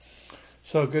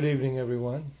So, good evening,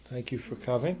 everyone. Thank you for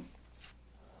coming.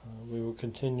 We will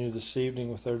continue this evening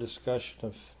with our discussion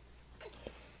of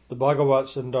the Bhagavat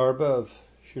Sandarbha of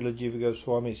Srila Jiva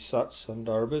Goswami's Sat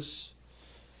Sandarbhas,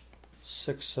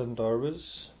 6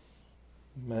 Sandarbhas,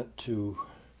 meant to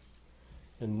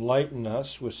enlighten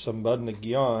us with Sambandha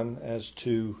Gyan as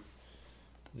to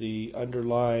the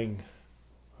underlying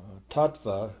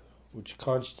tattva, which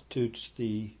constitutes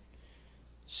the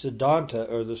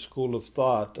Siddhanta, or the school of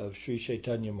thought of Sri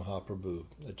Chaitanya Mahaprabhu,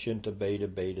 Achinta Bheda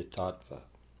Bheda Tattva.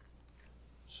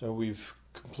 So we've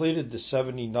completed the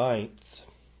 79th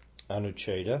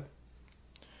Anucheda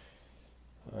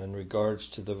in regards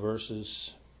to the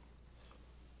verses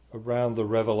around the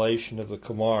revelation of the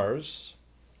Kumars.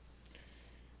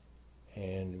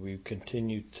 And we've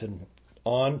continued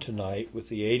on tonight with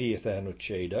the 80th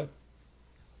Anucheda.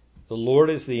 The Lord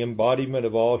is the embodiment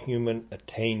of all human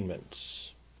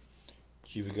attainments.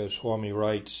 Jiva Goswami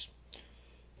writes,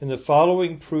 in the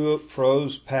following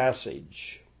prose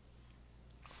passage,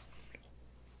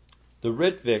 the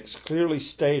Ritviks clearly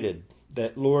stated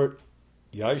that Lord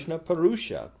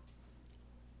Yajnaparusha,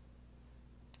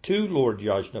 to Lord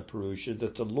Yajnaparusha,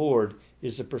 that the Lord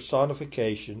is the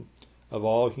personification of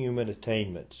all human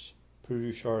attainments,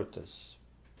 Purusharthas.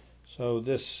 So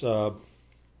this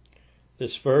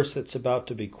verse that's about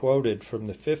to be quoted from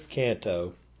the 5th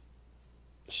canto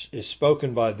is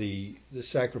spoken by the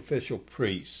sacrificial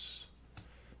priests.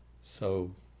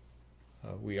 So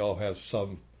we all have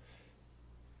some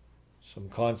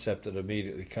concept that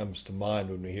immediately comes to mind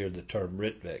when we hear the term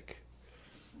Ritvik.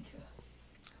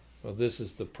 Well, this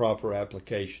is the proper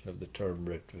application of the term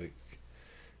Ritvik.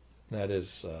 That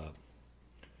is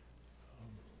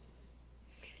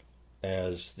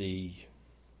as the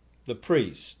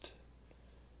priest.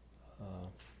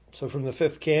 So from the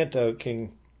 5th canto,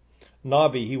 King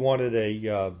Nabi, he wanted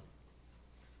a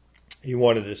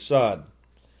son.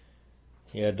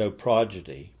 He had no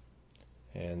progeny,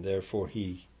 and therefore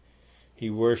he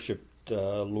worshipped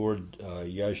Lord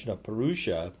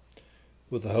Yajnaparusha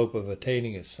with the hope of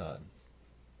attaining a son.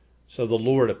 So the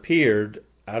Lord appeared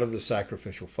out of the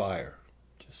sacrificial fire.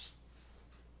 Just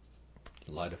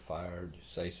light a fire,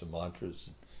 just say some mantras,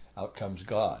 and out comes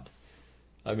God.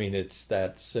 I mean, it's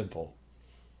that simple.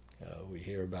 We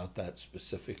hear about that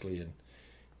specifically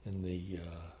in the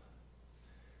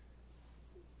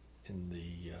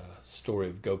story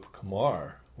of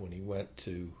Gopakumar when he went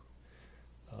to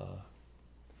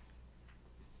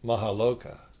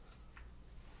Mahalarka.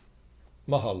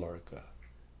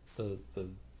 This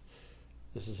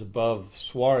is above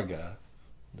Swarga.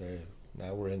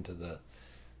 Now we're into the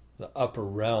upper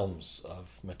realms of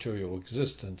material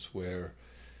existence where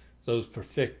those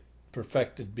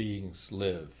perfected beings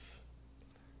live,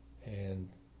 and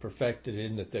perfected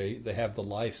in that they have the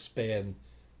lifespan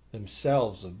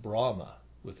themselves of Brahma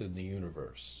within the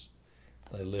universe.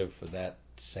 They live for that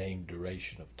same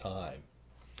duration of time.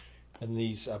 And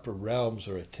these upper realms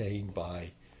are attained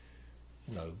by,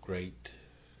 great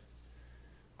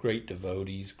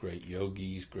devotees, great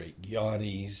yogis, great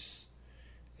jnanis,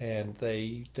 and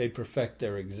they perfect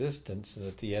their existence, and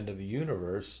at the end of the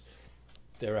universe,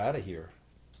 they're out of here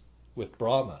with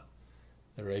Brahma.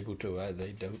 They're able to,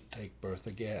 they don't take birth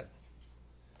again.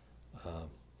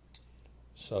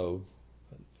 So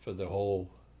for the whole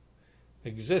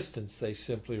existence, they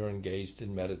simply are engaged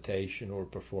in meditation or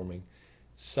performing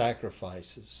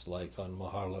sacrifices, like on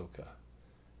Maharloka.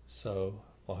 So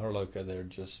Maharloka, they're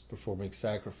just performing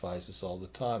sacrifices all the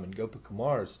time. And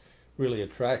Gopakumar is really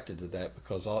attracted to that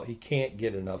because he can't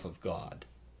get enough of God.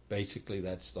 Basically,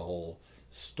 that's the whole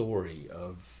story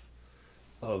of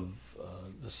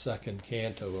the 2nd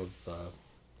canto of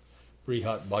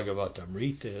Brihat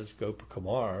Bhagavatamrita is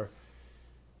Gopakumar.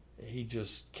 He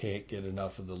just can't get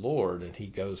enough of the Lord, and he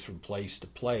goes from place to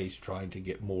place trying to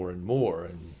get more and more.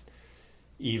 And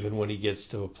even when he gets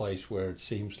to a place where it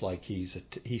seems like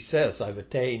he says, I've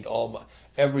attained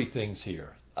everything's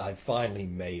here. I've finally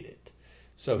made it.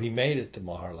 So he made it to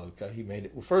Maharloka. He made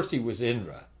it. Well, first he was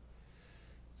Indra,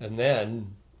 and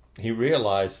then he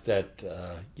realized that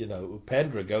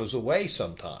Upendra goes away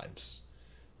sometimes,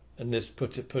 and this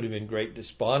put him in great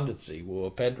despondency.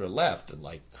 Well, Upendra left, and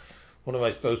what am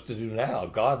I supposed to do now?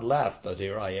 God left, and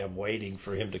here I am waiting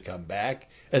for him to come back,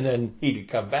 and then he could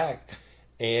come back,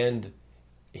 and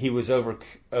he was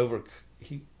overcome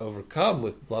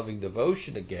with loving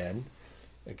devotion again,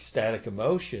 ecstatic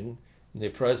emotion in the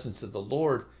presence of the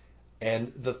Lord,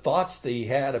 and the thoughts that he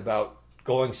had about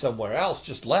going somewhere else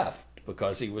just left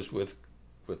because he was with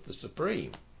the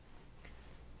Supreme.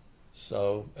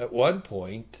 So at one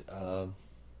point,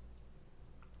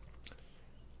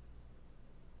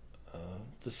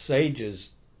 the sages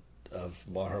of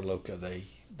Maharloka,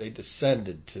 they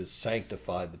descended to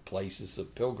sanctify the places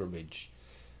of pilgrimage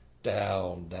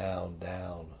down, down,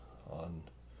 down on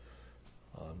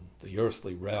the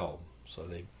earthly realm. So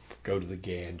they go to the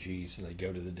Ganges and they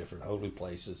go to the different holy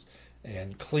places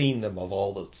and clean them of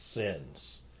all the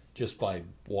sins just by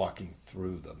walking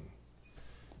through them.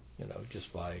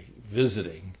 Just by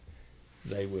visiting,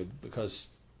 they would, because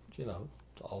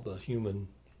all the humans,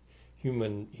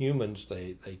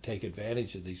 they take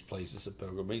advantage of these places of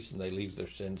pilgrimage and they leave their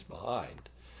sins behind.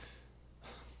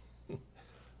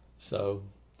 So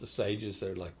the sages,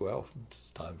 they're like, well, it's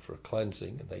time for a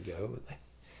cleansing, and they go and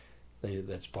they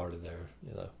that's part of their,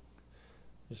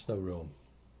 there's no room.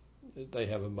 They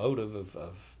have a motive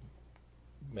of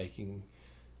making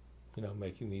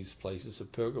these places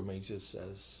of pilgrimage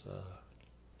as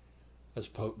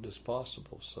potent as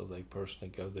possible. So they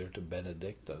personally go there to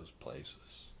benedict those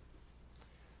places.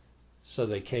 So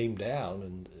they came down,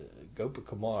 and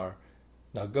Gopakumar.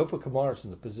 Now Gopakumar is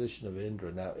in the position of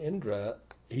Indra. Now Indra,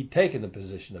 he'd taken the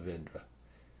position of Indra.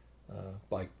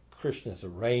 By Krishna's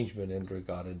arrangement, Indra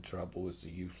got in trouble, as he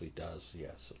usually does. He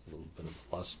has a little bit of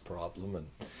a lust problem, and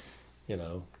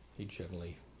he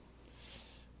generally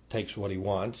takes what he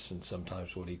wants, and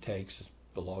sometimes what he takes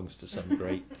belongs to some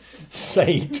great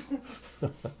saint,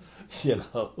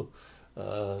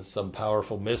 some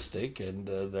powerful mystic, and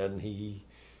then he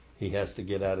has to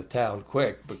get out of town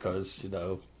quick because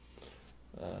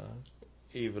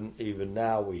even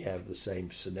now we have the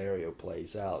same scenario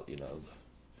plays out.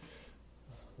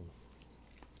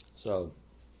 So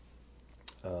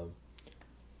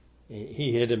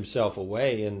he hid himself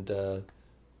away, and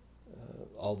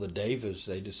all the devas,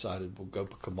 they decided, well,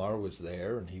 Gopakumar was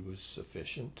there and he was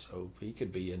sufficient, so he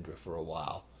could be Indra for a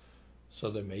while. So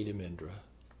they made him Indra,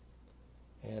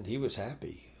 and he was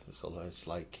happy. So it's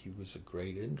like he was a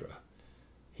great Indra.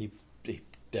 He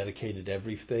dedicated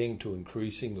everything to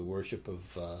increasing the worship of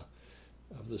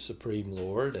the Supreme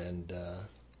Lord and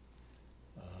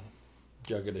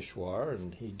Jagadishwar,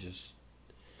 and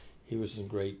he was in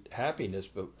great happiness,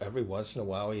 but every once in a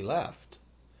while he left.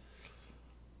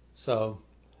 So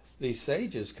these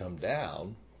sages come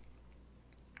down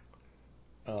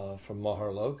from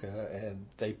Maharloka, and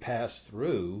they pass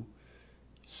through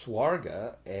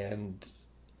Swarga, and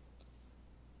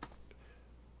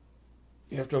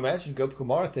you have to imagine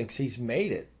Gopakumar thinks he's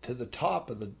made it to the top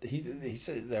of the. He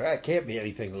said, there can't be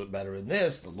anything better than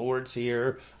this. The Lord's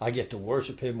here. I get to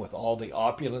worship him with all the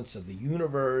opulence of the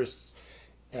universe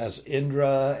as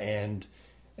Indra, and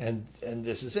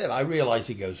this is it. I realize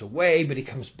he goes away, but he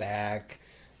comes back.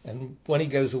 And when he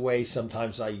goes away,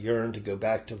 sometimes I yearn to go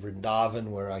back to Vrindavan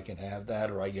where I can have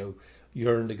that, or I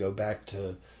yearn to go back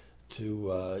to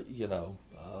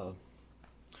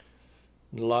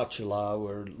Nilachala,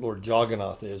 where Lord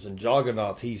Jagannath is. And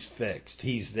Jagannath, he's fixed.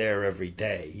 He's there every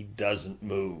day. He doesn't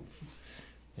move.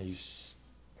 He's,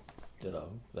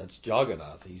 that's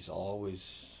Jagannath. He's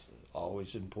always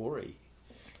in Puri.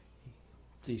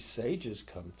 These sages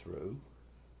come through.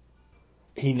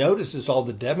 He notices all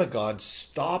the demigods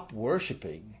stop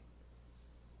worshiping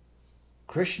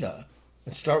Krishna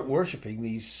and start worshiping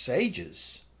these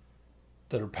sages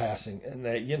that are passing, and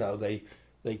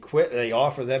they quit. They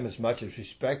offer them as much as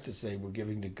respect as they were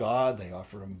giving to God. They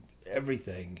offer them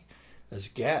everything as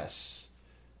guests.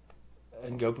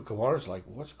 And Gopakumar's like,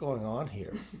 what's going on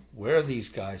here? Where are these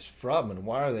guys from, and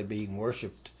why are they being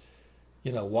worshipped?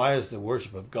 Why has the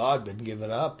worship of God been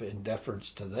given up in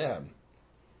deference to them?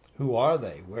 Who are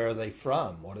they? Where are they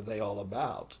from? What are they all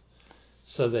about?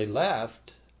 So they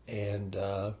left, and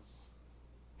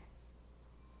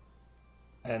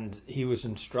he was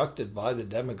instructed by the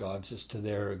demigods as to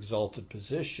their exalted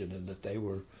position, and that they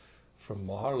were from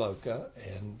Maharloka,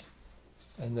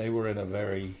 and they were in a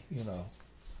very, in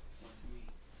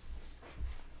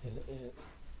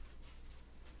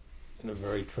a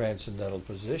very transcendental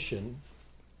position.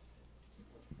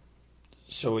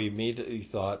 So he immediately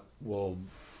thought, well,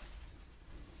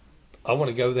 I want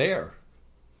to go there,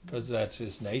 because that's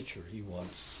his nature. He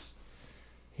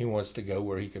wants to go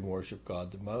where he can worship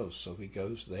God the most. So he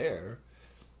goes there,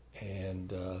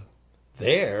 and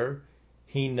there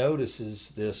he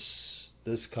notices this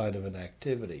kind of an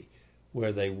activity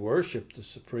where they worship the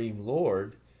Supreme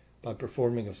Lord by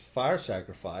performing a fire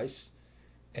sacrifice,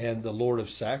 and the Lord of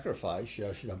Sacrifice,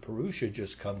 Yashnapurusha,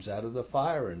 just comes out of the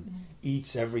fire and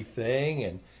eats everything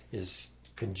and is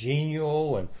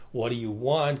congenial, and what do you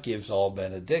want? Gives all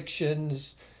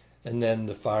benedictions. And then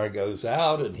the fire goes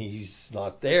out and he's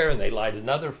not there, and they light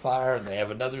another fire and they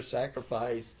have another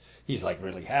sacrifice. He's like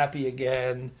really happy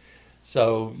again.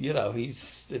 So,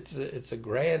 it's a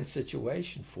grand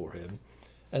situation for him.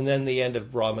 And then the end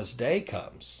of Brahma's day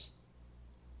comes.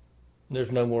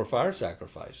 There's no more fire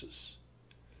sacrifices.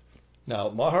 Now,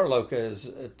 Maharloka is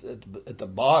at the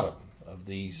bottom of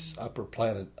these upper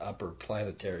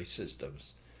planetary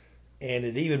systems, and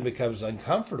it even becomes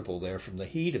uncomfortable there from the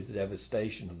heat of the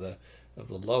devastation of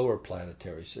the lower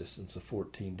planetary systems, the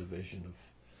 14 division of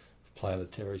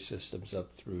planetary systems up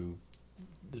through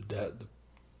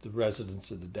the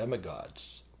residence of the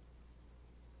demigods.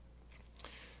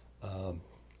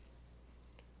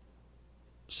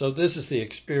 So this is the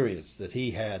experience that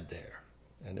he had there.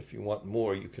 And if you want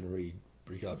more, you can read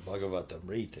Brihad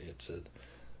Bhagavatamrita.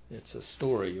 It's a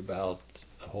story about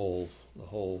the whole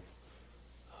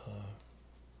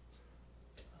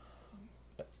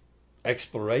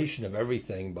exploration of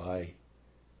everything by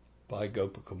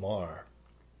Gopakumar.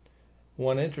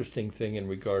 One interesting thing in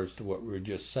regards to what we were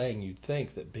just saying, you'd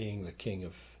think that being the king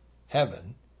of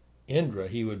heaven, Indra,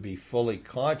 he would be fully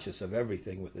conscious of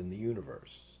everything within the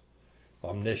universe,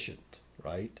 omniscient,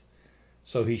 right?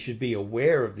 So he should be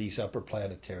aware of these upper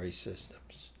planetary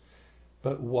systems.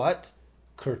 But what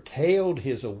curtailed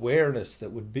his awareness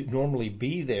that would normally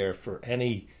be there for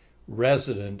any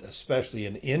resident, especially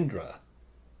in Indra,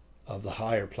 of the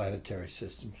higher planetary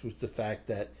systems, was the fact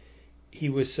that he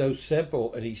was so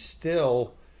simple, and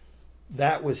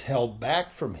that was held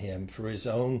back from him for his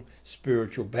own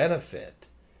spiritual benefit,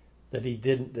 that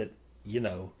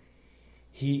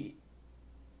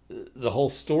the whole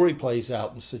story plays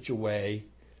out in such a way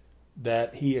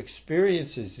that he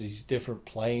experiences these different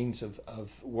planes of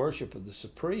worship of the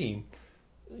Supreme,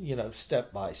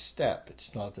 step by step.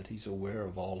 It's not that he's aware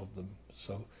of all of them.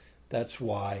 So that's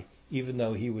why, even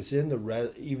though he was in the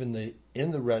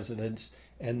residence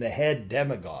and the head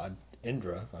demigod,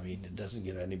 Indra, I mean, it doesn't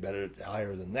get any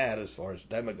higher than that as far as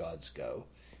demigods go.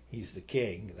 He's the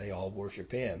king. They all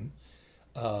worship him.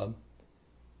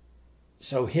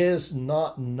 So his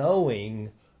not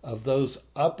knowing of those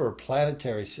upper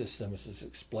planetary systems is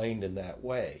explained in that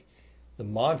way. The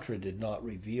mantra did not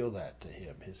reveal that to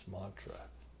him, his mantra.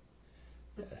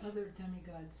 But other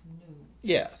demigods knew.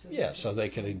 Yeah, so they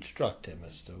could instruct him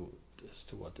as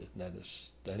to what,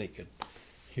 then he could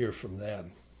hear from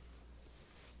them.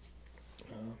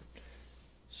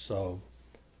 So,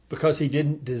 because he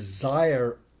didn't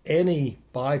desire any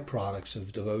byproducts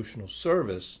of devotional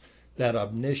service, that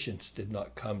omniscience did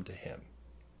not come to him.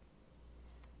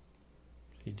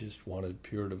 He just wanted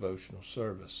pure devotional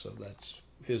service. So that's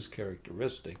his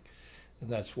characteristic. And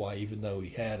that's why, even though he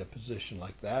had a position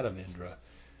like that of Indra,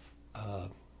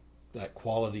 that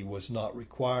quality was not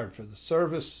required for the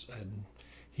service, and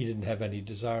he didn't have any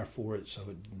desire for it, so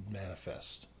it didn't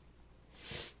manifest.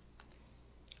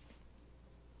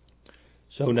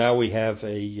 So now we have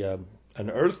an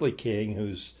earthly king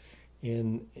who's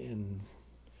in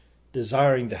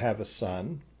desiring to have a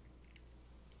son,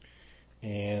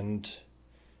 and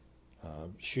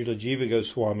Srila Jiva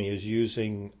Goswami is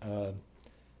using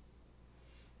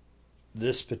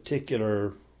this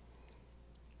particular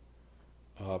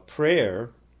prayer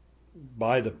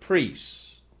by the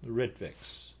priests, the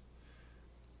Ritviks,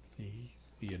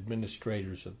 the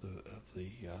administrators of the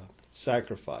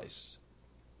sacrifice,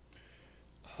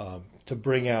 to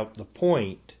bring out the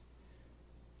point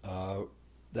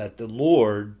that the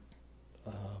Lord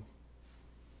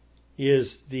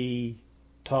is the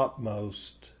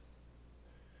topmost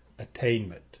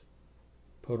attainment,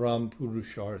 Param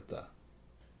Purushartha.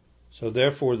 So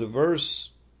therefore the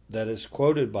verse that is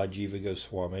quoted by Jiva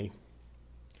Goswami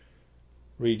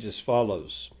reads as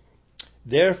follows: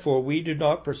 Therefore we do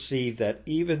not perceive that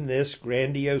even this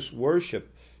grandiose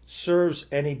worship serves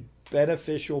any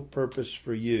beneficial purpose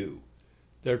for you.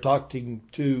 They're talking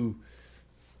to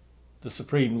the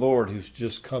Supreme Lord who's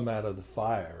just come out of the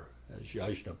fire as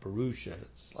Yajna Purusha.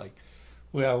 It's like,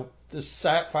 well, this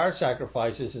fire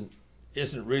sacrifice isn't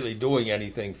really doing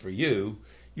anything for you.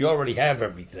 You already have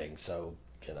everything, so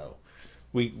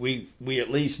we at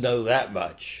least know that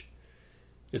much.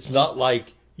 It's not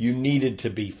like you needed to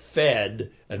be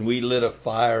fed, and we lit a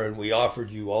fire and we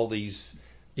offered you all these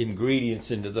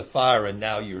ingredients into the fire, and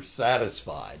now you're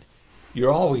satisfied.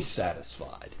 You're always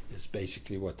satisfied, is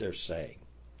basically what they're saying.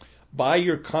 By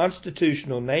your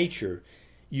constitutional nature,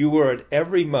 you are at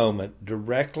every moment,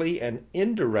 directly and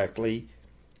indirectly,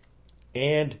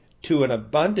 and to an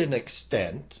abundant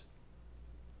extent,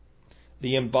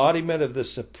 the embodiment of the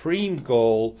supreme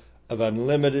goal of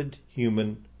unlimited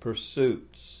human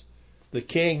pursuits. The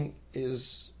king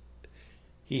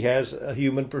he has a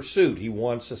human pursuit. He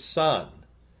wants a son.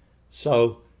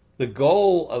 So the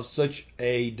goal of such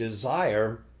a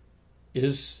desire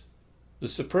is the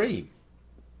supreme.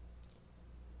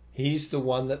 He's the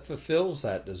one that fulfills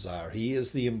that desire. He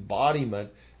is the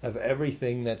embodiment of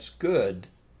everything that's good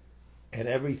and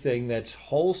everything that's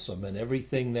wholesome and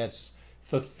everything that's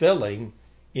fulfilling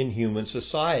in human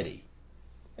society.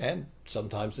 And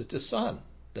sometimes it's the sun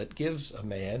that gives a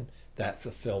man that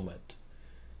fulfillment.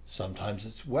 Sometimes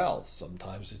it's wealth.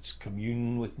 Sometimes it's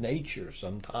communion with nature.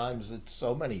 Sometimes it's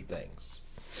so many things.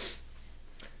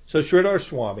 So Sridhar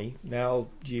Swami, now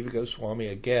Jiva Goswami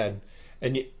again,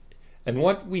 and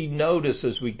what we notice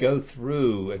as we go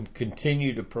through and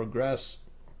continue to progress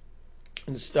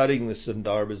in studying the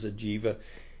Sandarbhas of Jiva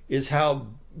is how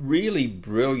really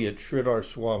brilliant Sridhar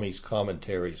Swami's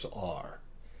commentaries are.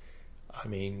 I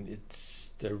mean,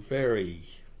 they're very,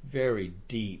 very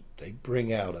deep. They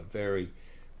bring out a very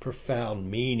profound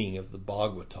meaning of the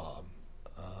Bhagavatam.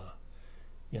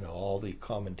 All the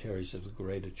commentaries of the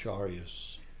great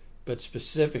acharyas, but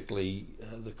specifically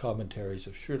the commentaries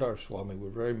of Sridhar Swami were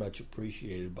very much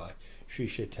appreciated by Sri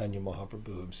Chaitanya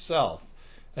Mahaprabhu himself,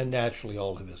 and naturally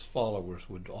all of his followers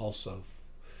would also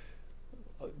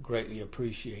greatly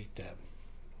appreciate them.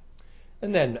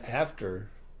 And then after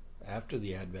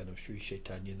the advent of Sri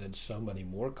Chaitanya, then so many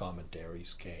more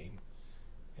commentaries came,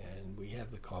 and we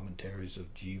have the commentaries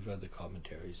of Jiva, the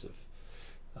commentaries of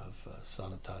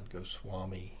Sanatan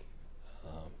Goswami.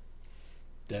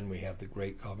 Then we have the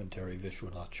great commentary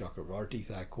Vishwanath Chakravarti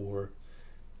Thakur,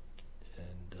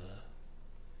 and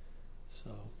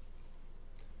so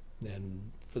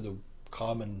then for the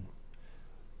common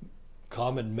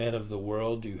men of the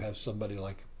world, you have somebody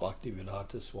like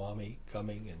Bhaktivedanta Swami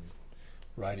coming and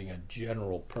writing a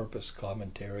general purpose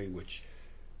commentary, which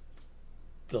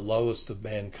the lowest of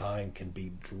mankind can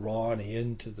be drawn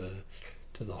into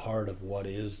the heart of what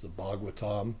is the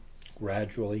Bhagavatam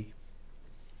gradually.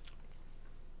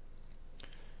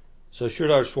 So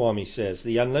Sridhar Swami says,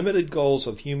 the unlimited goals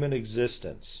of human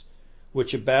existence,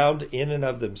 which abound in and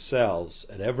of themselves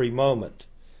at every moment,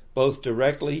 both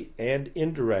directly and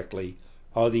indirectly,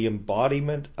 are the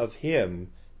embodiment of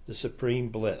Him, the supreme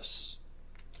bliss.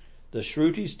 The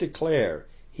Shrutis declare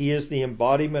He is the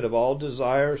embodiment of all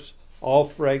desires, all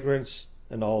fragrance,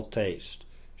 and all taste.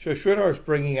 So Sridhar is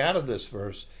bringing out of this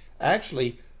verse,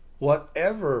 actually,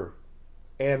 whatever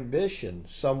ambition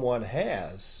someone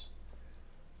has,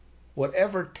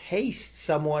 whatever taste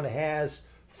someone has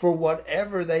for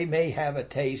whatever they may have a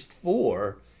taste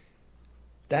for,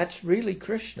 that's really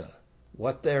Krishna.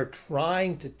 What they're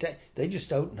trying to they just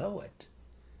don't know it.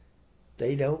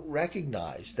 They don't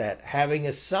recognize that having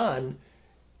a son,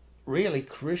 really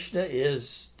Krishna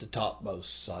is the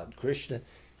topmost son. Krishna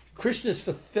is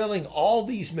fulfilling all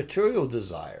these material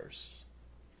desires.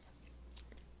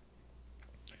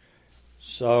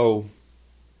 So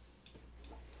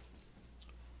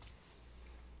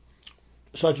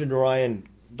Satyanarayan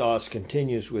Das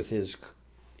continues with his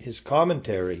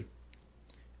commentary,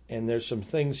 and there's some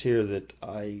things here that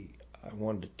I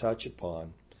wanted to touch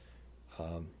upon.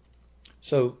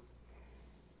 So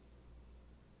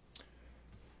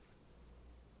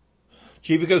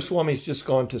Jiva Goswami's just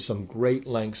gone to some great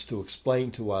lengths to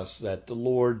explain to us that the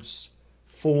Lord's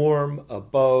form,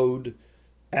 abode,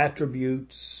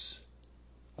 attributes,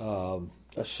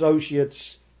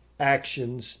 associates,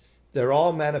 actions, they're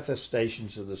all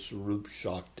manifestations of the Sarup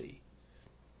Shakti.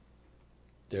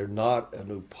 They're not an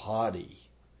upadi.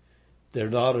 They're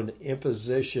not an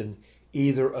imposition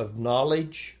either of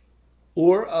knowledge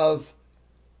or of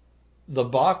the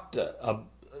bhakti,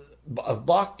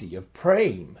 of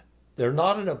prem. They're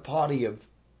not an upadi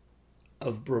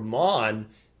of Brahman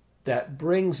that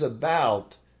brings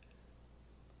about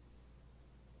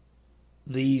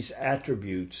these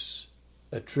attributes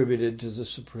attributed to the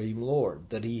Supreme Lord,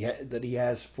 that he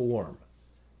has form.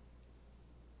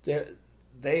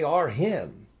 They are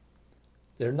Him.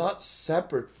 They're not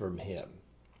separate from Him.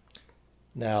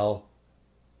 Now,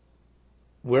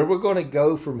 where we're going to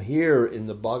go from here in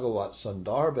the Bhagavat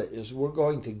Sandarbha is we're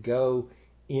going to go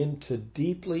into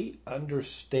deeply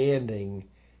understanding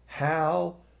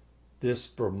how this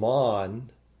Brahman,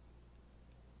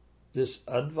 this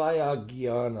Advaya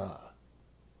Jnana,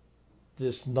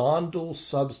 this non-dual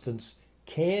substance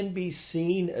can be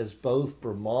seen as both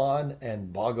Brahman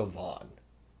and Bhagavan.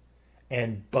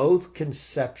 And both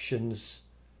conceptions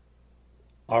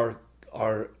are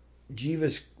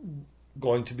Jiva's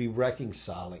going to be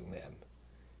reconciling them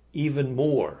even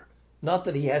more. Not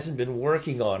that he hasn't been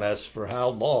working on us for how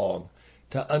long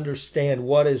to understand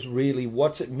what's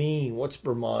it mean, what's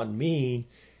Brahman mean,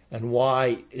 and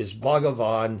why is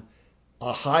Bhagavan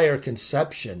a higher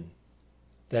conception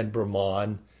than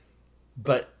Brahman,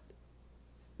 but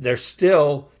they're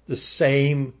still the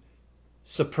same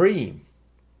supreme.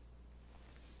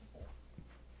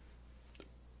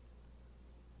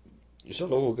 So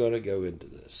we're going to go into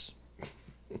this.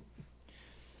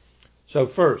 So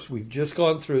first, we've just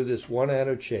gone through this one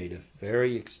Anucheta,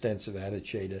 very extensive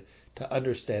Anucheta, to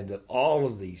understand that all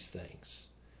of these things,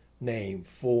 name,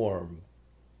 form,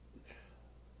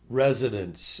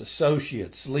 residents,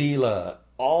 associates, Leela,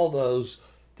 all those,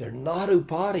 they're not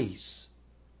upadis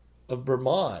of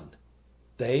Brahman.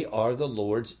 They are the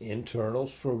Lord's internal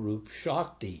Swarup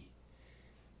Shakti.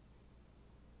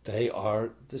 They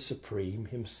are the Supreme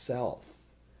Himself.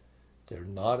 They're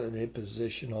not an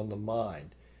imposition on the mind.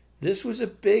 This was a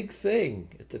big thing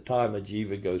at the time of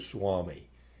Jiva Goswami,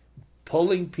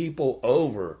 pulling people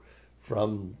over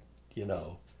from,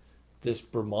 this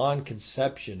Brahman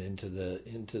conception into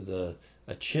the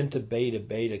Achinta Beta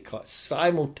Beta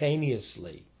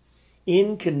simultaneously,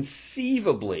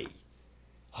 inconceivably,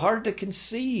 hard to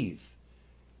conceive.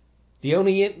 The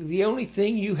only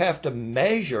thing you have to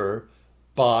measure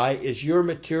by is your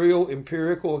material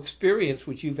empirical experience,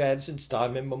 which you've had since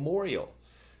time immemorial.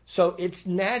 So it's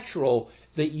natural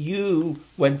that you,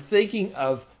 when thinking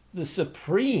of the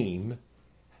Supreme,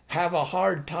 have a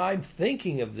hard time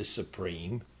thinking of the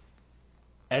Supreme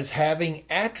as having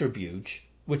attributes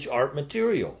which aren't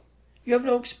material. You have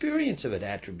no experience of an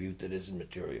attribute that isn't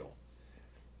material.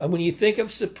 And when you think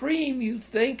of Supreme, you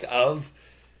think of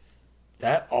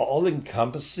that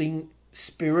all-encompassing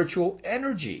spiritual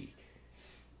energy.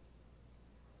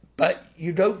 But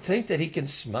you don't think that He can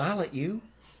smile at you.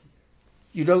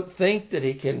 You don't think that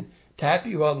He can tap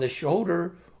you on the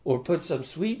shoulder or put some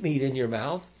sweetmeat in your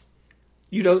mouth.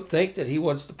 You don't think that He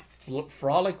wants to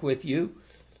frolic with you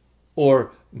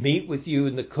or meet with you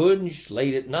in the kunj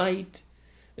late at night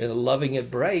in a loving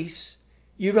embrace.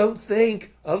 You don't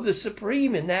think of the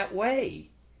Supreme in that way.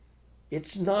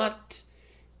 It's not,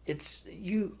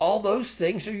 all those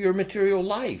things are your material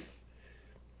life.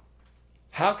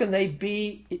 How can they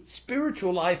be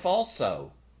spiritual life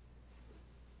also?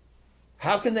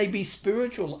 How can they be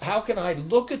spiritual? How can I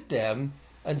look at them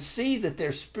and see that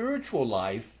they're spiritual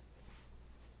life,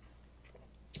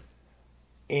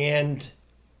 and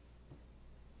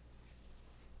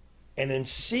in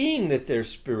seeing that they're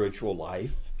spiritual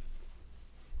life,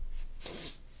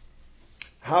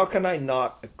 how can I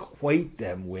not equate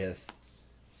them with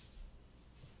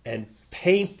and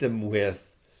paint them with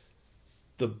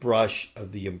the brush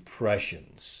of the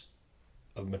impressions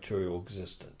of material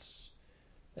existence?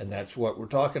 And that's what we're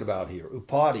talking about here,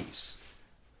 upadis.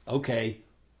 Okay,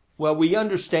 well, we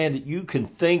understand that you can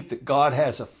think that God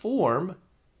has a form.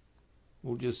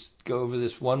 We'll just go over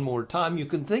this one more time. You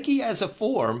can think He has a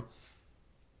form.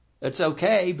 That's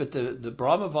okay, but the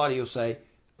Brahmavadi will say,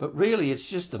 but really it's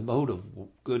just the mode of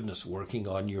goodness working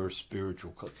on your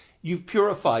spiritual. You've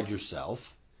purified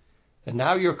yourself, and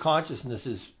now your consciousness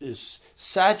is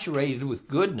saturated with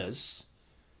goodness.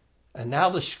 And now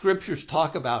the scriptures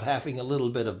talk about having a little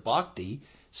bit of bhakti.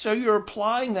 So you're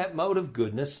applying that mode of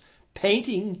goodness,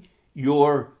 painting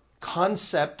your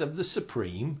concept of the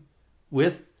Supreme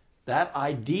with that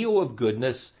ideal of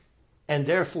goodness, and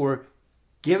therefore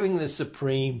giving the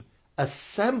Supreme a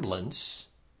semblance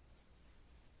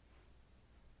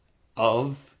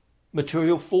of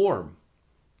material form.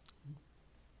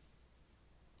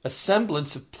 A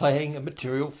semblance of playing a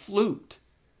material flute.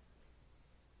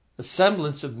 A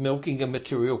semblance of milking a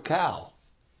material cow.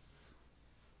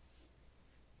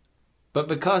 But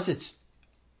because it's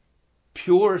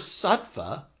pure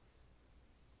sattva,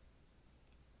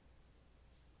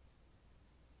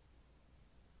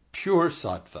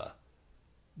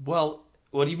 well,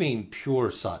 what do you mean pure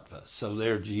sattva? So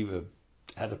there Jiva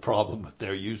had a problem with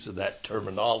their use of that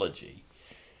terminology.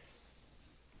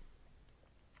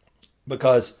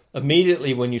 Because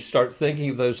immediately when you start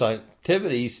thinking of those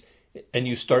activities and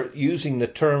you start using the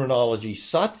terminology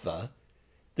sattva,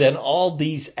 then all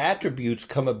these attributes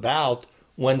come about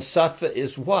when sattva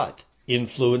is what?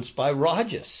 Influenced by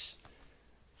rajas.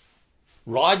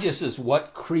 Rajas is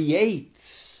what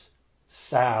creates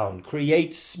sound,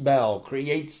 creates smell,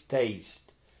 creates taste,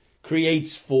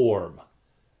 creates form.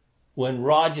 When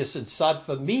rajas and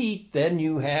sattva meet, then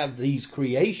you have these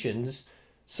creations.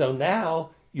 So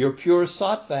now your pure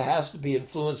sattva has to be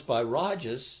influenced by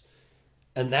rajas,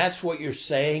 and that's what you're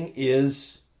saying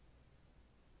is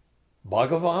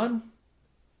Bhagavan?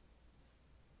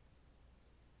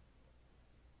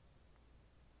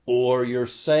 Or you're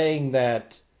saying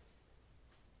that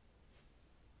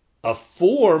a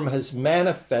form has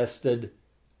manifested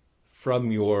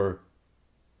from your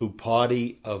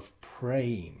upadi of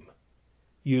prem.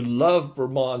 You love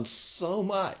Brahman so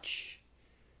much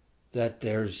that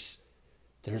there's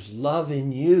love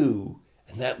in you,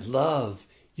 and that love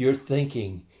you're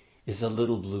thinking is a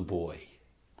little blue boy.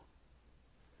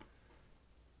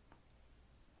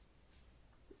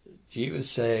 She was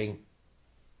saying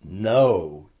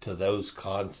no to those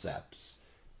concepts.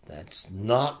 That's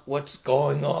not what's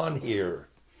going on here,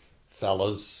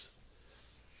 fellas.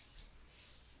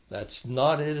 That's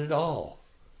not it at all.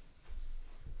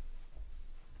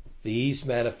 These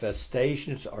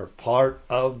manifestations are part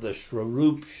of the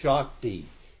Swarup Shakti.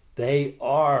 They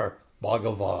are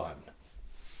Bhagavan.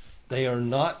 They are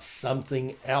not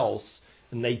something else,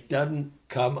 and they didn't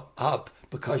come up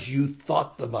because you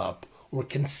thought them up or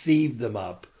conceived them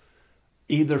up,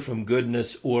 either from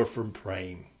goodness or from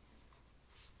prema.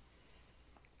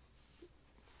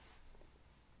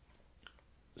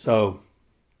 So,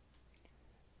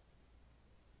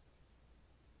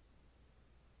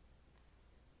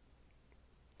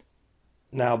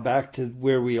 now back to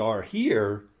where we are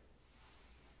here,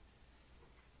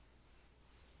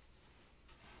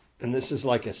 and this is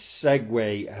like a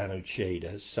segue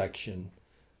Anucheta section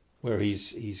where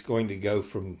he's going to go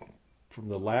from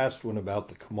the last one about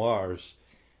the Kumars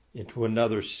into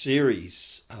another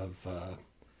series of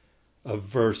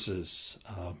verses.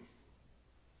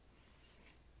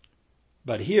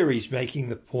 But here he's making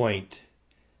the point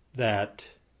that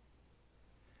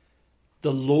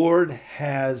the Lord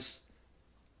has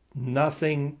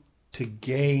nothing to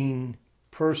gain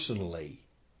personally.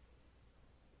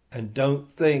 And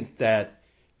don't think that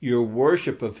your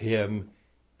worship of him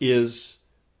is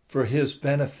for his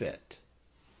benefit.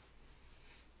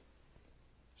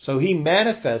 So he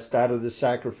manifests out of the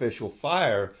sacrificial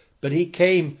fire, but he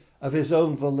came of his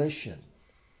own volition,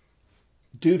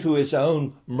 due to his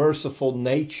own merciful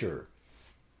nature.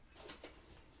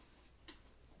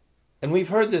 And we've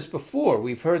heard this before.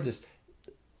 We've heard this.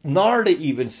 Narada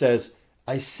even says,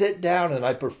 I sit down and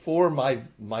I perform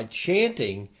my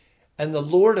chanting, and the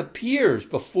Lord appears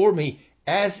before me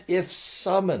as if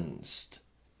summoned.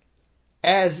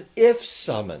 As if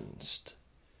summoned.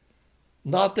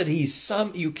 Not that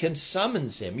you can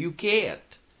summons him. You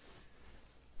can't.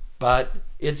 But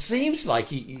it seems like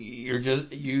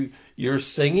you're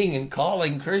singing and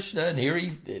calling Krishna, and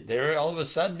there all of a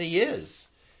sudden he is.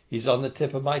 He's on the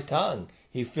tip of my tongue.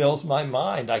 He fills my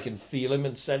mind. I can feel him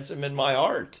and sense him in my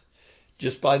heart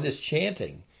just by this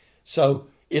chanting. So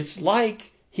it's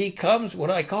like he comes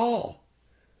when I call.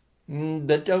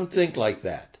 But don't think like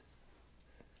that.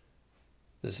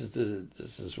 This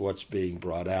is what's being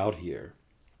brought out here.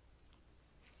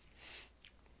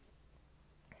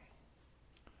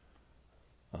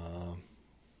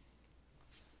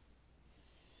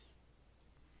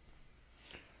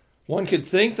 One could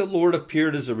think the Lord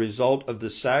appeared as a result of the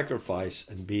sacrifice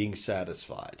and being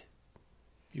satisfied.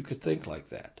 You could think like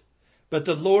that. But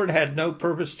the Lord had no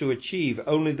purpose to achieve.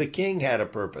 Only the king had a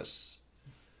purpose.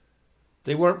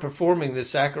 They weren't performing the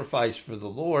sacrifice for the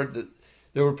Lord.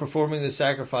 They were performing the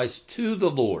sacrifice to the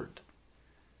Lord.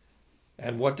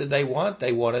 And what did they want?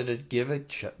 They wanted to give a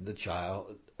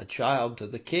child to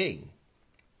the king.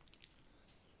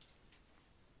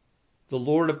 The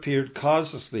Lord appeared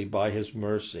causelessly by his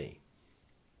mercy.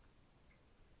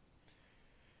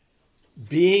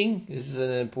 This is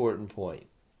an important point,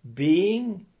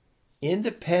 being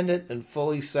independent and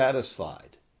fully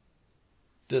satisfied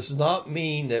does not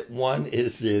mean that one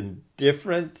is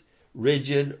indifferent,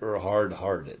 rigid, or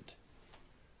hard-hearted.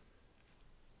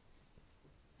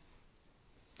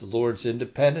 The Lord's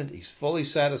independent, he's fully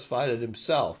satisfied in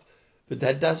himself, but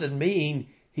that doesn't mean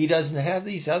he doesn't have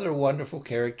these other wonderful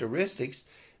characteristics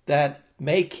that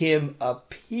make him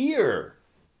appear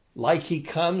like he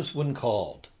comes when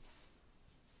called.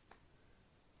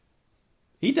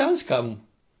 He does come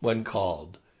when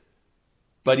called,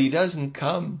 but he doesn't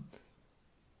come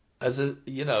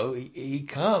he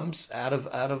comes out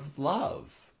of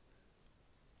love.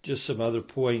 Just some other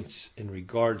points in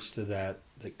regards to that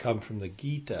come from the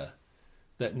Gita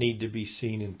that need to be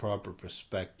seen in proper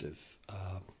perspective.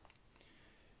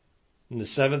 In the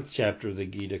 7th chapter of the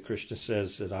Gita, Krishna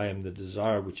says that I am the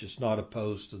desire which is not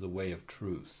opposed to the way of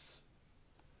truth.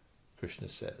 Krishna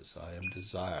says, I am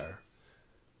desire,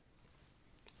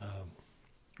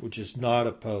 which is not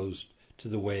opposed to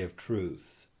the way of truth.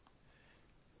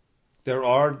 There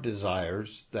are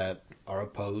desires that are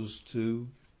opposed to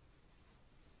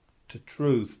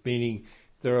truth, meaning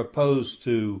they're opposed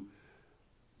to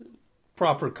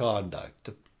proper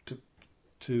conduct,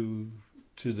 to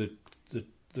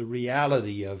the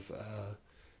reality of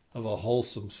a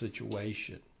wholesome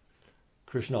situation.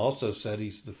 Krishna also said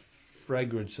he's the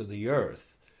fragrance of the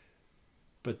earth,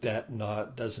 but that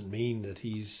doesn't mean that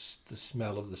he's the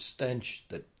smell of the stench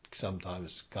that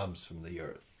sometimes comes from the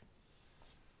earth.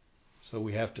 So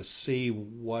we have to see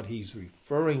what he's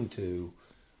referring to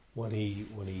when he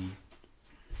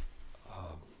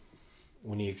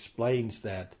explains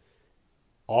that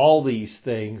All these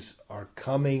things are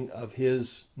coming of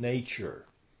his nature.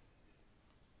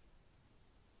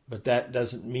 But that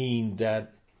doesn't mean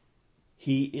that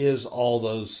he is all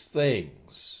those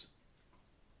things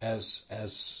as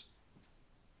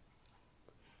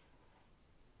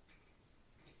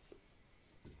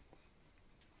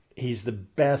he's the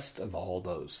best of all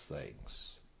those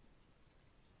things.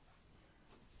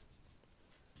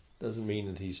 Doesn't mean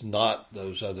that he's not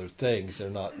those other things. They're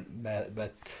not,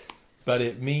 but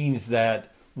it means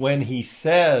that when he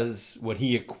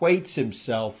equates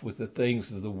himself with the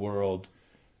things of the world,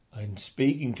 in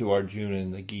speaking to Arjuna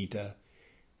in the Gita,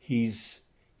 he's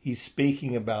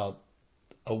speaking about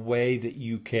a way that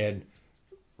you can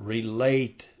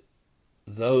relate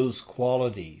those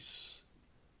qualities,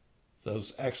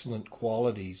 those excellent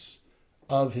qualities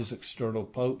of his external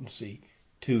potency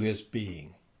to his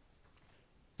being.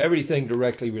 Everything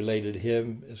directly related to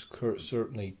him is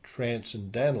certainly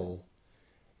transcendental,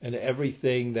 and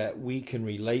everything that we can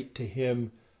relate to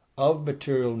him of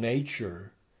material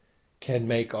nature can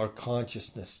make our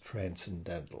consciousness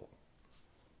transcendental.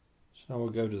 So now we'll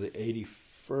go to the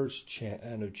 81st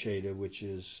Anucheta, which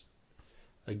is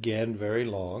again very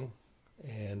long,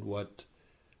 and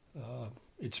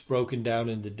it's broken down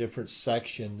into different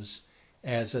sections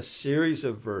as a series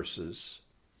of verses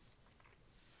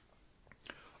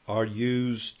are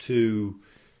used to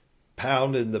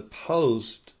pound in the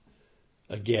post,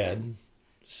 again,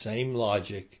 same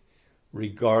logic,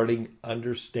 regarding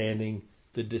understanding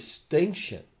the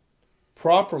distinction,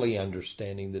 properly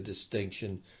understanding the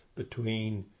distinction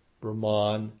between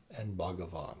Brahman and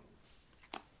Bhagavan.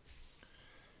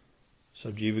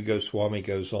 So Jiva Goswami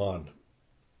goes on.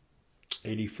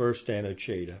 81st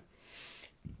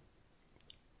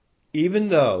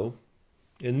Anucheta.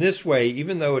 In this way,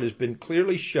 even though it has been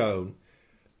clearly shown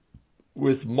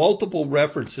with multiple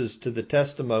references to the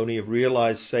testimony of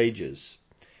realized sages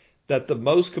that the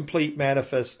most complete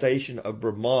manifestation of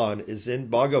Brahman is in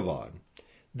Bhagavan,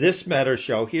 this matter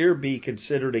shall here be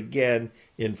considered again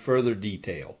in further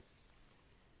detail.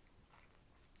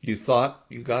 You thought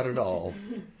you got it all.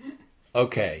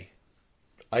 Okay.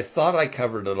 I thought I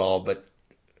covered it all, but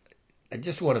I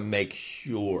just want to make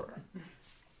sure.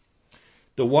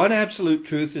 The one absolute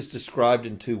truth is described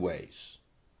in two ways.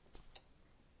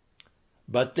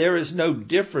 But there is no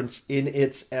difference in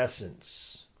its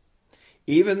essence.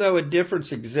 Even though a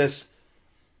difference exists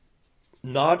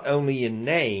not only in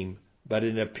name, but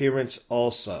in appearance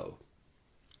also.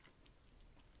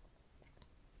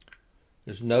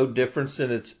 There's no difference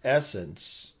in its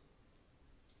essence,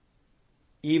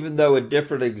 even though a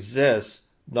difference exists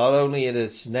not only in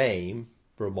its name,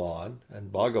 Brahman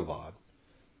and Bhagavan,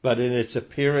 but in its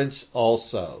appearance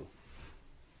also.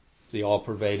 The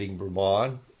all-pervading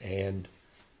Brahman and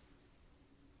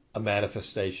a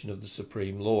manifestation of the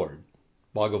Supreme Lord,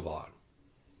 Bhagavan.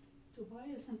 So why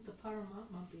isn't the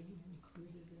Paramatma being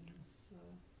included in this?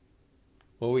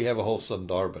 Well, we have a whole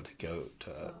Sandarbha to go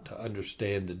to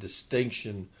understand the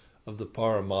distinction of the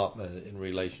Paramatma in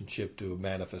relationship to a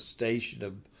manifestation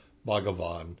of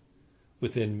Bhagavan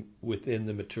within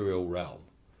the material realm.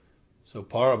 So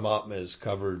Paramatma is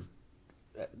covered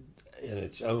in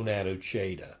its own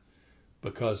Anucheta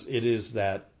because it is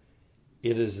that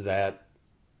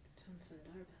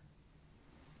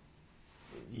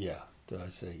yeah, did I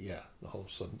say yeah, the whole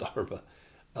Sandarbha.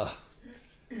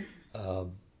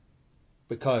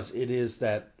 Because it is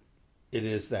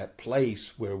that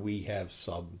place where we have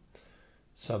some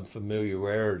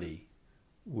familiarity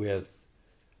with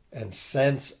and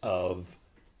sense of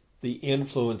the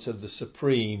influence of the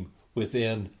Supreme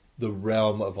within the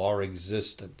realm of our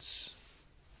existence.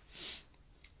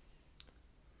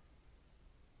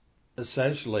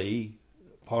 Essentially,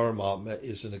 Paramatma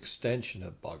is an extension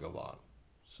of Bhagavan.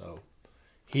 So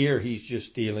here he's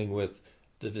just dealing with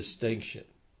the distinction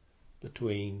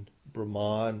between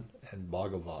Brahman and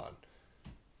Bhagavan.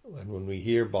 And when we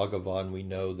hear Bhagavan, we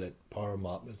know that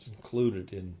Paramatma is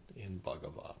included in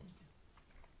Bhagavan.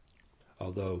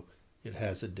 Although it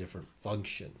has a different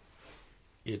function,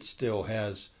 it still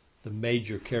has the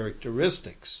major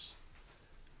characteristics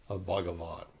of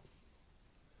Bhagavan.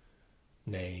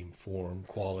 Name, form,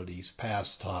 qualities,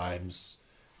 pastimes,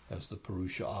 as the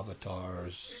Purusha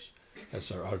avatars, as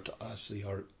the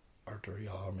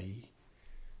Artaryami,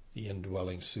 the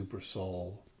indwelling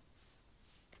supersoul.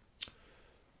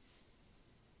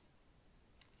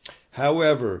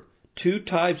 However, two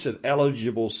types of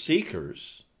eligible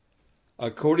seekers,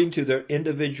 according to their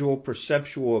individual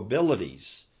perceptual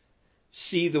abilities,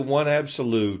 see the one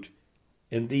absolute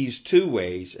in these two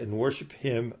ways and worship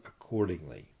him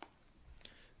accordingly.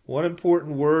 One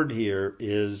important word here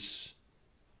is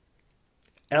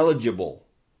eligible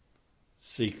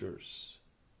seekers.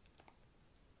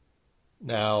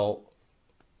 Now,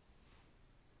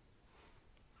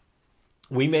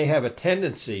 we may have a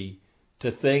tendency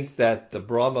to think that the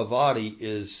Brahmavadi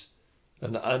is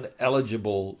an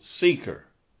uneligible seeker.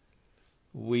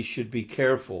 We should be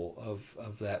careful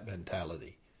of that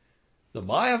mentality. The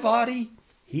Mayavadi,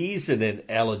 he's an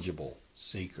ineligible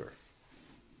seeker.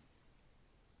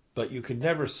 But you can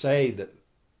never say that,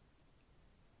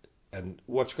 and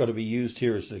what's going to be used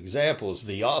here as an example is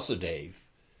Vyasadeva,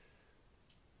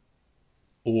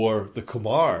 or the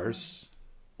Kumars,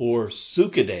 or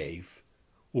Sukadev,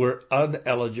 were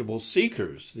uneligible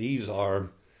seekers. These are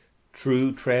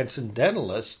true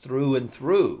transcendentalists through and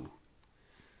through.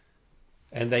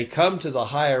 And they come to the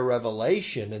higher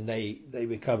revelation and they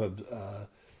become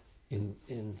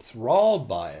enthralled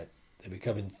by it. They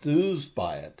become enthused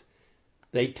by it.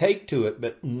 They take to it,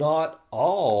 but not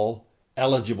all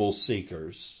eligible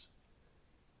seekers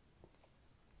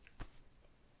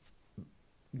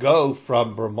go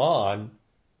from Brahman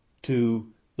to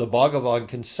the Bhagavan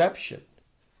conception.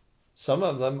 Some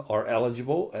of them are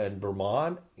eligible and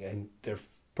Brahman, and they're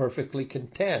perfectly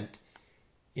content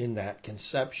in that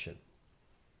conception.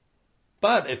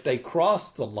 But if they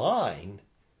cross the line,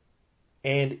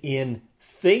 and in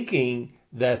thinking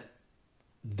that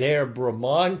their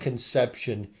Brahman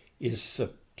conception is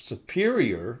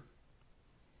superior,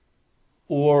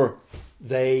 or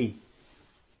they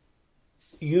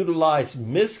utilize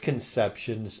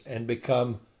misconceptions and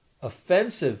become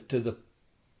offensive to the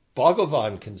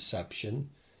Bhagavan conception,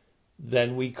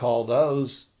 then we call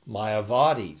those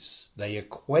Mayavadis. They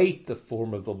equate the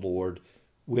form of the Lord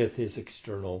with his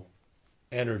external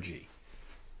energy.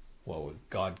 Well,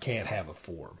 God can't have a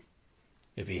form.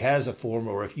 If he has a form,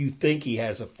 or if you think he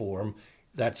has a form,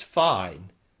 that's fine.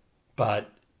 But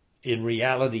in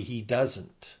reality, he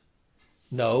doesn't.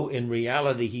 No, in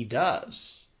reality, he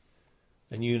does.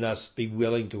 And you must be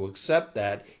willing to accept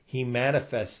that. He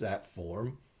manifests that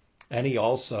form, and he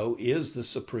also is the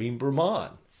Supreme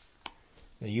Brahman.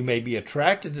 Now, you may be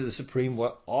attracted to the Supreme,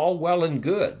 all well and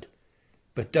good,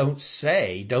 but don't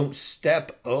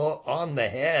step on the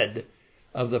head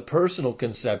of the personal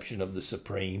conception of the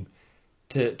Supreme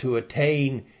to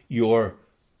attain your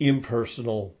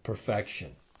impersonal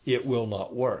perfection. It will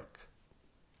not work.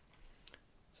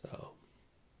 So,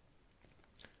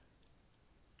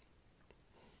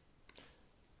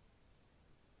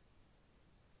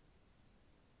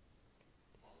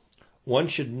 one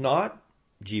should not,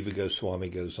 Jiva Goswami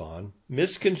goes on,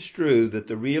 misconstrue that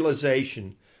the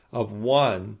realization of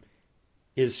one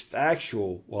is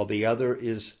factual while the other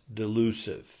is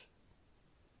delusive.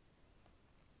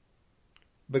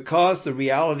 Because the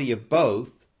reality of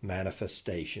both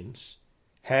manifestations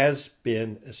has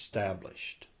been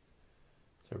established.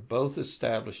 They're both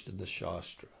established in the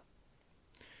Shastra.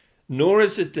 Nor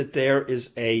is it that there is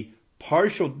a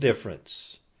partial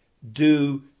difference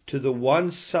due to the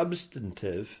one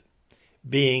substantive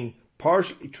being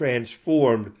partially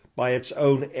transformed by its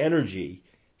own energy,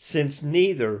 since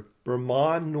neither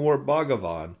Brahman nor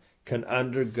Bhagavan can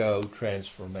undergo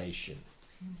transformation.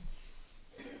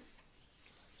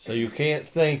 So you can't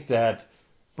think that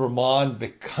Brahman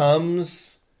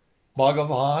becomes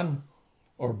Bhagavan,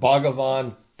 or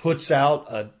Bhagavan puts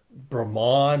out a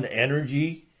Brahman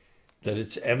energy, that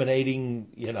it's emanating,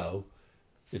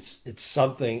 it's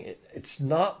something, it's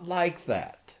not like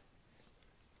that.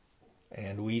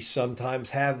 And we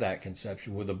sometimes have that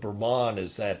conception where the Brahman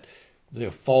is that the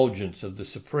effulgence of the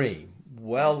Supreme.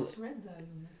 Well, I just read that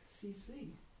in the CC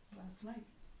last night.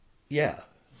 Yeah.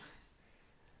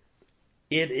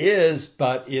 It is,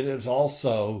 but it is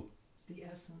also the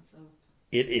essence of.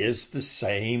 It is the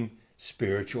same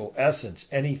spiritual essence.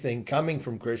 Anything coming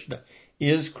from Krishna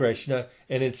is Krishna,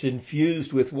 and it's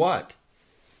infused with what?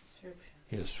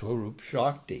 His Swarup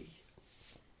Shakti.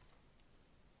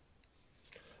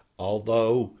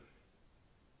 Although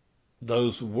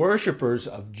those worshippers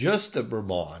of just the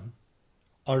Brahman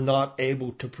are not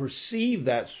able to perceive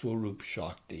that Swarup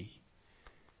Shakti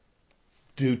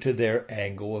due to their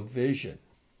angle of vision.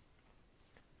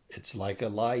 It's like a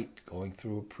light going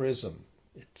through a prism.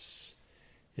 It's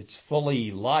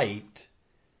fully light,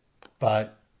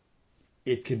 but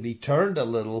it can be turned a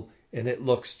little and it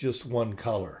looks just one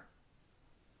color.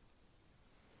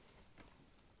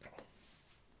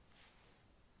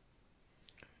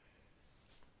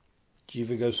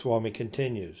 Jiva Goswami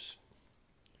continues.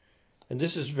 And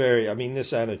this is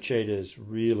this Anucheta is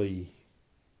really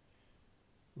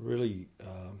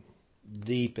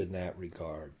deep in that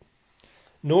regard.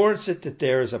 Nor is it that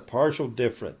there is a partial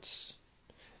difference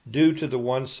due to the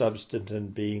one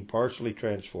substantive being partially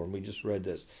transformed. We just read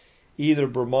this. Either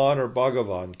Brahman or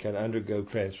Bhagavan can undergo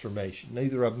transformation.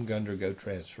 Neither of them can undergo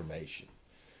transformation.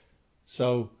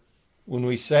 So when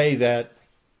we say that,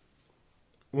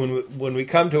 when we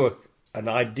come to an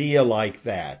idea like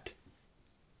that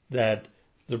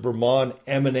the Brahman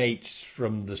emanates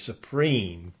from the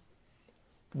Supreme,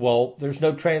 well, there's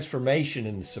no transformation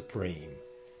in the Supreme.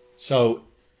 So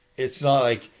it's not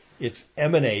like it's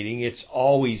emanating, it's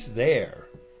always there.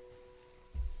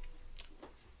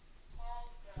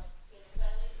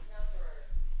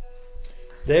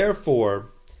 Therefore,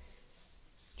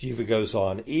 Jiva goes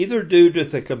on, either due to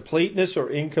the completeness or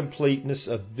incompleteness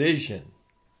of vision,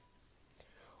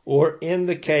 or in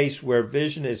the case where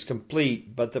vision is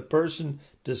complete, but the person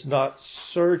does not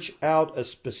search out a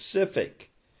specific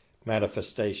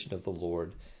manifestation of the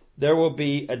Lord, there will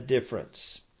be a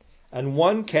difference. And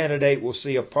one candidate will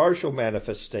see a partial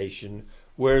manifestation,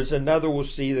 whereas another will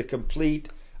see the complete,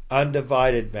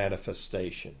 undivided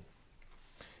manifestation.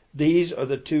 These are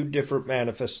the two different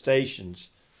manifestations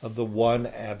of the one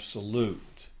absolute.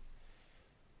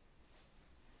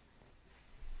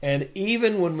 And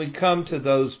even when we come to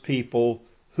those people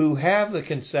who have the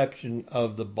conception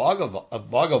of the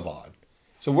Bhagavan,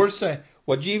 so we're saying,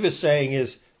 what Jiva is saying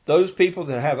is, those people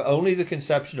that have only the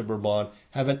conception of Brahman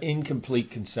have an incomplete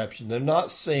conception. They're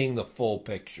not seeing the full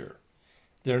picture.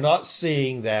 They're not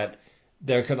seeing that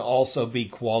there can also be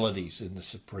qualities in the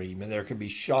Supreme, and there can be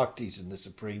Shaktis in the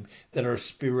Supreme that are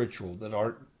spiritual, that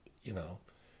aren't,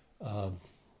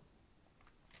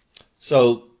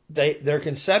 so their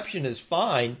conception is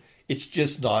fine, it's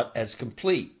just not as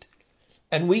complete.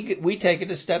 And we take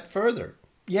it a step further.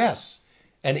 Yes.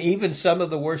 And even some of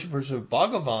the worshippers of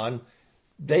Bhagavan,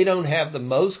 they don't have the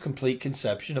most complete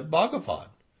conception of Bhagavan.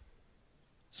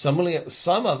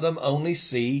 Some of them only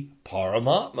see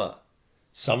Paramatma.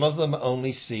 Some of them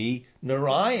only see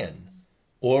Narayan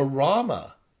or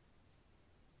Rama.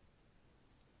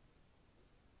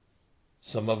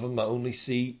 Some of them only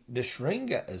see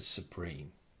Nishringa as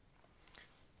supreme.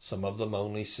 Some of them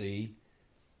only see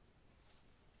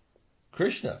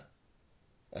Krishna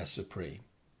as supreme.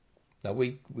 Now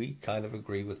we kind of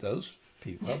agree with those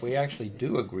people. Well, we actually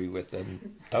do agree with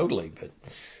them totally, but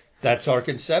that's our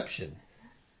conception.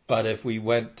 But if we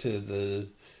went to the,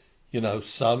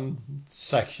 some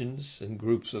sections and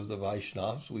groups of the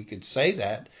Vaishnavas, we could say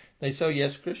that. They say, oh,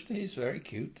 yes, Krishna, he's very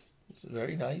cute. He's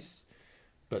very nice.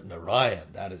 But Narayan,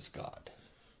 that is God.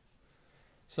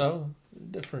 So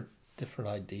different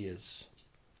ideas.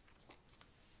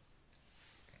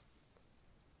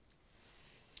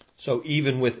 So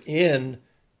even within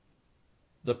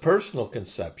the personal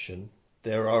conception,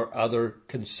 there are other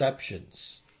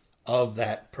conceptions of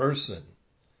that person.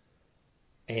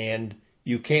 And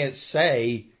you can't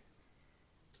say,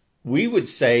 we would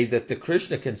say that the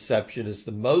Krishna conception is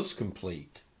the most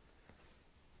complete.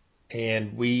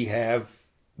 And we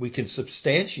can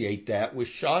substantiate that with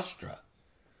Shastra.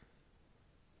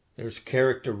 There's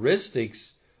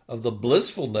characteristics of the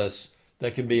blissfulness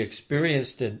that can be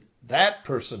experienced in that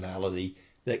personality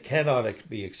that cannot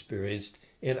be experienced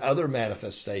in other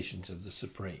manifestations of the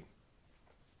Supreme.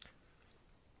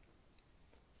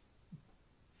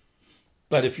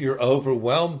 But if you're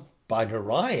overwhelmed by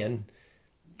Narayan,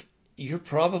 you're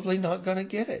probably not going to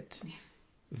get it.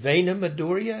 Vena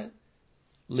Madhurya,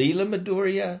 Leela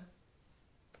Madhurya,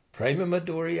 Prema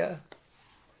Madhurya,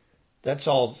 that's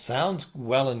all sounds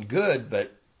well and good,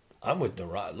 but I'm with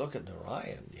Narayan. Look at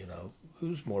Narayan,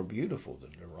 who's more beautiful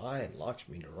than Narayan,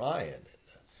 Lakshmi Narayan, and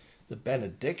the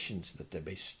benedictions that they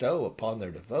bestow upon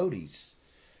their devotees.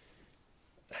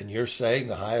 And you're saying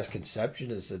the highest conception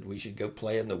is that we should go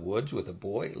play in the woods with a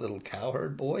boy, a little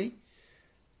cowherd boy,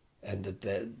 and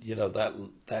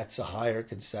that's a higher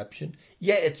conception?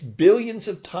 Yeah, it's billions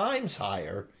of times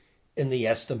higher in the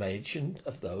estimation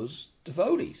of those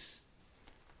devotees.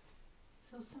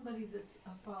 So somebody that's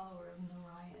a follower of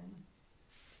Narayan,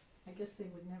 I guess they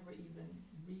would never even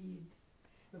read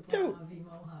the Brahma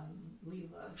Vimohan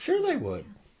Leela. Sure they would.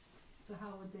 So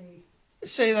how would they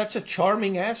say that's a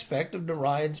charming aspect of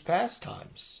Narayan's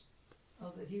pastimes?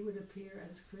 Oh, that he would appear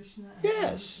as Krishna and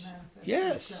yes.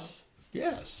 manifest himself.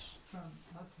 Yes. Okay.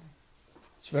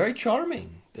 It's very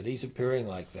charming that he's appearing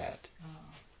like that. Oh.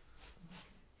 Okay.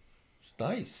 It's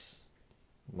nice.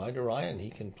 My Narayan, he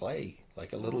can play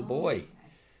like a little boy. Okay.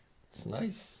 It's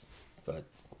nice. But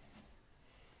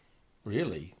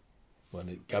really, when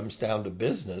it comes down to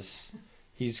business,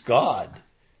 he's God.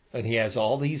 And he has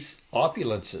all these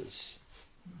opulences.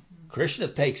 Mm-hmm. Krishna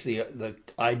takes the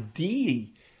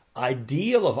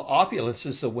ideal of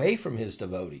opulences away from his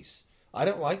devotees. I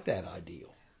don't like that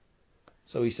ideal.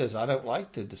 So he says, I don't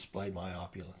like to display my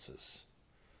opulences.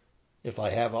 If I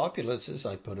have opulences,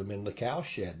 I put them in the cow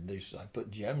shed. I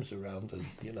put gems around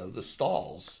the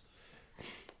stalls.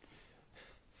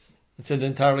 It's an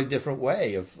entirely different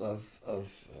way of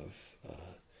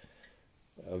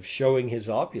showing his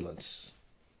opulence.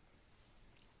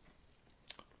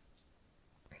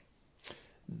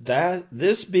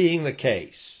 This being the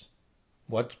case,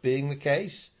 what's being the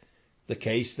case? The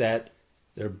case that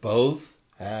they both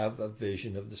have a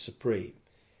vision of the supreme.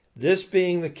 This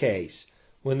being the case,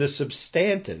 when the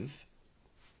substantive,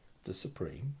 the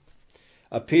supreme,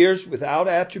 appears without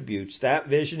attributes, that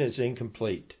vision is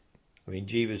incomplete. I mean,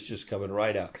 Jiva's just coming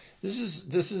right out. This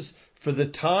is for the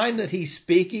time that he's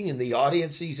speaking and the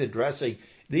audience he's addressing.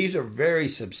 These are very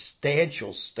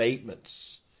substantial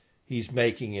statements he's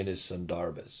making in his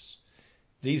Sandarbhas.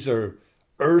 These are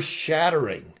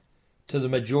earth-shattering to the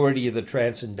majority of the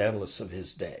transcendentalists of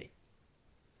his day.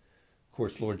 Of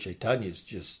course, Lord Chaitanya's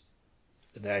just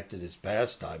enacted his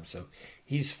pastime, so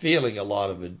he's feeling a lot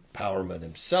of empowerment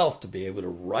himself to be able to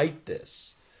write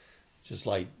this. Just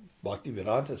like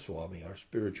Bhaktivedanta Swami, our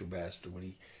spiritual master,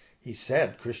 when he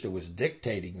said, Krishna was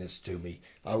dictating this to me.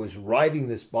 I was writing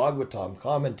this Bhagavatam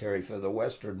commentary for the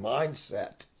Western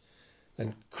mindset.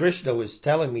 And Krishna was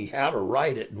telling me how to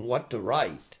write it and what to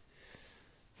write.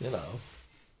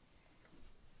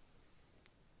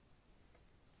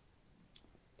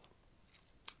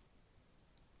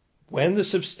 When the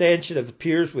substantive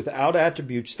appears without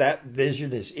attributes, that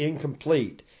vision is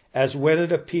incomplete, as when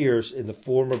it appears in the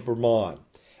form of Brahman.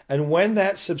 And when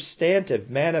that substantive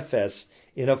manifests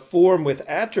in a form with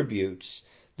attributes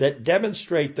that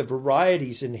demonstrate the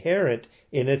varieties inherent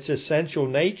in its essential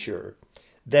nature,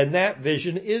 then that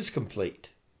vision is complete,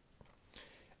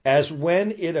 as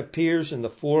when it appears in the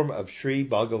form of Sri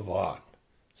Bhagavan.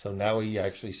 So now he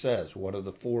actually says one of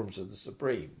the forms of the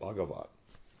Supreme, Bhagavan.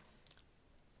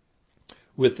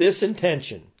 With this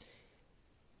intention,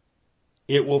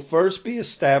 it will first be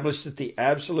established that the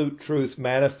absolute truth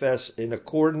manifests in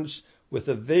accordance with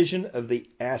the vision of the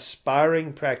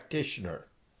aspiring practitioner.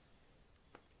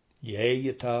 Ye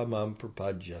yata mam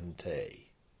prapadyante.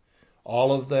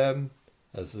 All of them,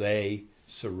 as they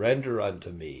surrender unto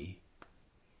me,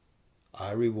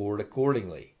 I reward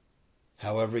accordingly.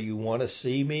 However you want to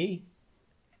see me,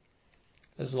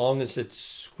 as long as it's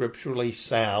scripturally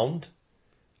sound,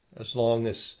 as long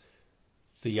as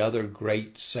the other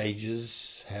great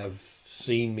sages have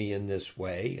seen me in this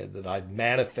way, and that I've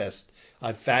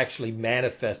factually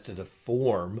manifested a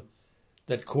form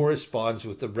that corresponds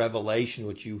with the revelation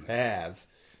which you have,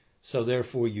 so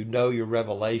therefore you know your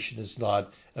revelation is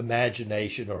not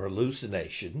imagination or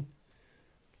hallucination,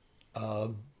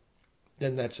 then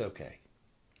that's okay.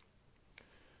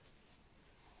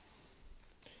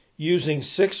 Using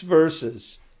 6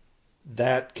 verses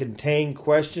that contain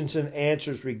questions and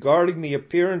answers regarding the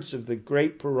appearance of the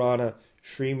great Purana,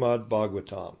 Srimad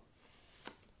Bhagavatam.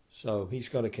 So he's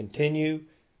going to continue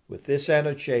with this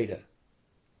Anucheta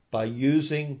by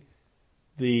using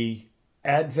the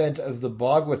advent of the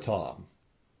Bhagavatam.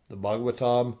 The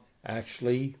Bhagavatam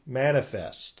actually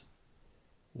manifest.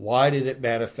 Why did it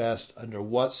manifest? Under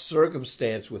what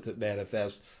circumstance would it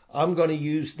manifest? I'm going to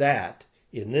use that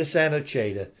in this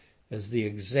Anucheta as the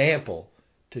example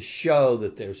to show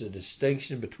that there's a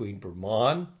distinction between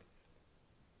Brahman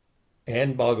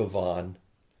and Bhagavan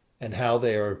and how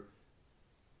they are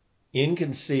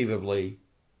inconceivably,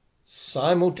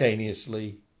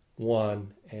 simultaneously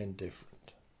one and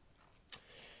different.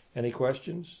 Any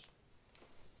questions?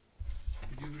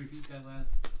 Could you repeat that last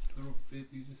little bit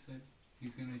you just said?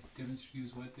 He's going to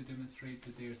use what to demonstrate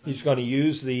that they are simultaneous? He's going to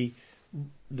use the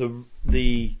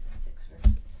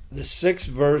 6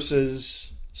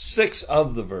 verses, 6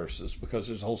 of the verses, because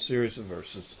there's a whole series of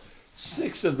verses,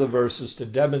 6 of the verses to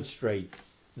demonstrate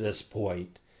this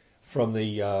point from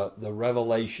the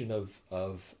revelation of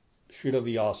Srila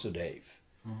Vyasadeva.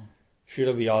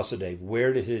 Srila Vyasadeva,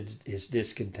 where did his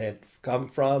discontent come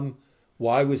from?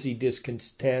 Why was he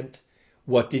discontent?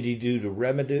 What did he do to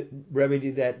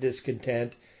remedy that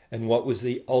discontent? And what was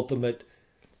the ultimate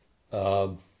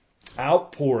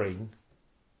outpouring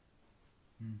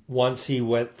once he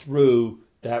went through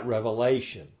that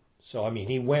revelation? So,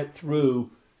 he went to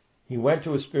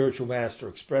a spiritual master,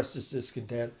 expressed his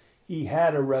discontent. He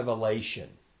had a revelation.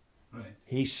 Right.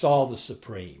 He saw the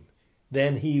Supreme.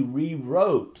 Then he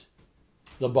rewrote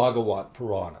the Bhagavat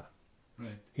Purana.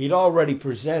 Right. He'd already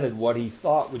presented what he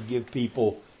thought would give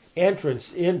people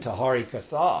entrance into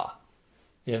Harikatha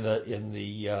in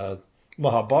the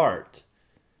Mahabharata,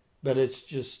 but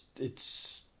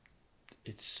it's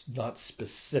not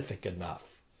specific enough,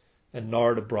 and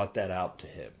Narada brought that out to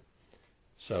him.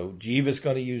 So Jiva's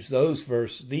going to use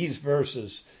these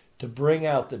verses to bring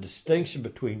out the distinction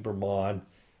between Brahman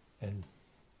and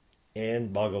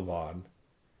Bhagavan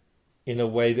in a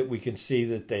way that we can see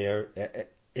that they are,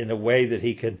 in a way that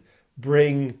he can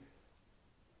bring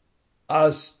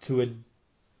us to a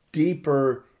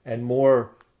deeper and more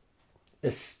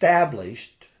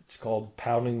established, it's called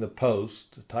pounding the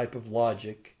post, a type of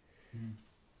logic,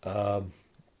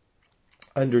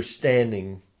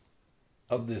 understanding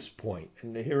of this point.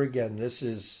 And here again, this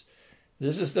is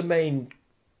the main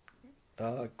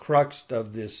crux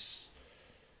of these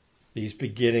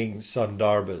beginning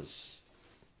Sandarbhas,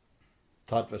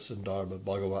 Tattva Sandarbha,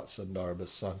 Bhagavat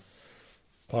Sandarbha,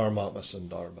 Paramatma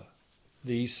Sandarbha.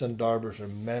 These Sandarbhas are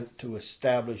meant to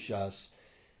establish us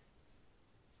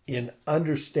in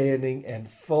understanding and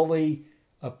fully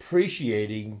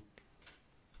appreciating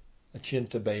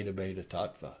Achinta Bheda Bheda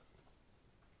Tattva.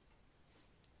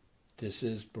 This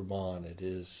is Brahman, it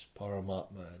is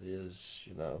Paramatma, it is,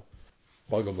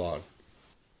 Bhagavan.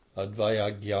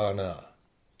 Advaya Jnana,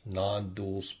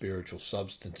 non-dual spiritual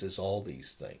substances, all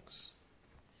these things.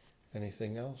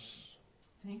 Anything else?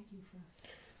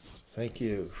 Thank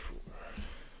you for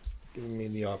giving me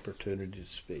the opportunity to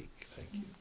speak. Thank you.